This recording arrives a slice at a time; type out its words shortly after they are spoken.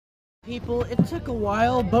People, it took a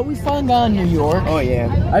while, but we finally got in New York. Oh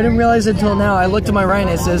yeah. I didn't realize it until now. I looked to my right and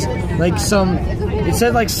it says like it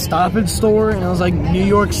said like Stop and Store, and it was like New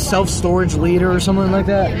York self-storage leader or something like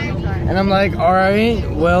that. And I'm like, all right,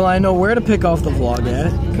 well, I know where to pick off the vlog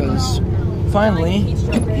at, because finally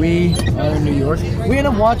we are in New York. We ended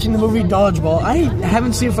up watching the movie Dodgeball. I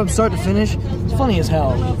haven't seen it from start to finish. It's funny as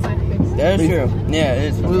hell. That is true. Yeah, it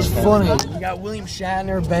is. It was funny. You got William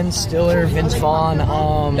Shatner, Ben Stiller, Vince Vaughn.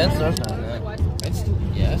 Ben Stiller's not in that.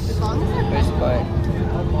 Yes. He's white.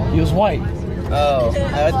 He was white. Oh,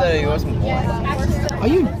 I thought he wasn't white. Are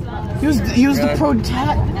you? He was the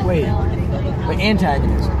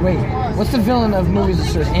antagonist. Wait, what's the villain of movies and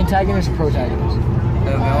shows? Antagonist or protagonist?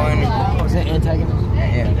 The villain. Is it antagonist?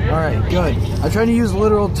 Yeah. All right, good. I'm trying to use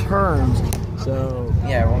literal terms, so.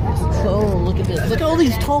 Yeah, it won't be so. Oh, look at this! Look at all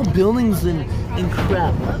these tall buildings and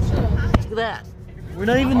crap. Look at that. We're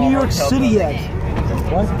not even New York City yet.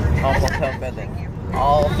 What? All hotel building.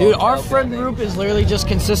 Dude, our friend group is literally just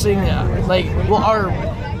consisting, our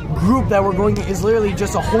group that we're going is literally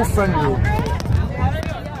just a whole friend group.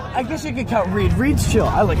 I guess you could count Reed. Reed's chill.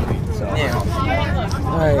 I like Reed. So. Yeah.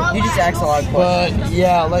 Alright. You just ask a lot of questions. But,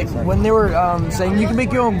 yeah, like, when they were saying you can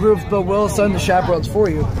make your own groups, but we'll send the chaperones for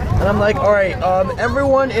you. And I'm like, alright,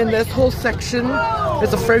 everyone in this whole section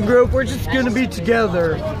is a friend group. We're just gonna be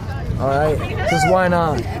together. Alright? Because why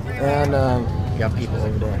not? And, you got people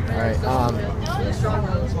over there. Alright,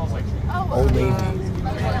 old lady.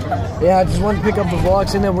 Yeah, I just wanted to pick up the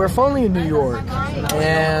vlogs, and then we're finally in New York.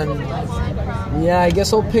 And yeah, I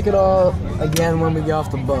guess I'll pick it up again when we get off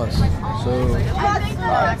the bus. So,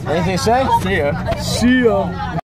 anything to say? See ya. See ya.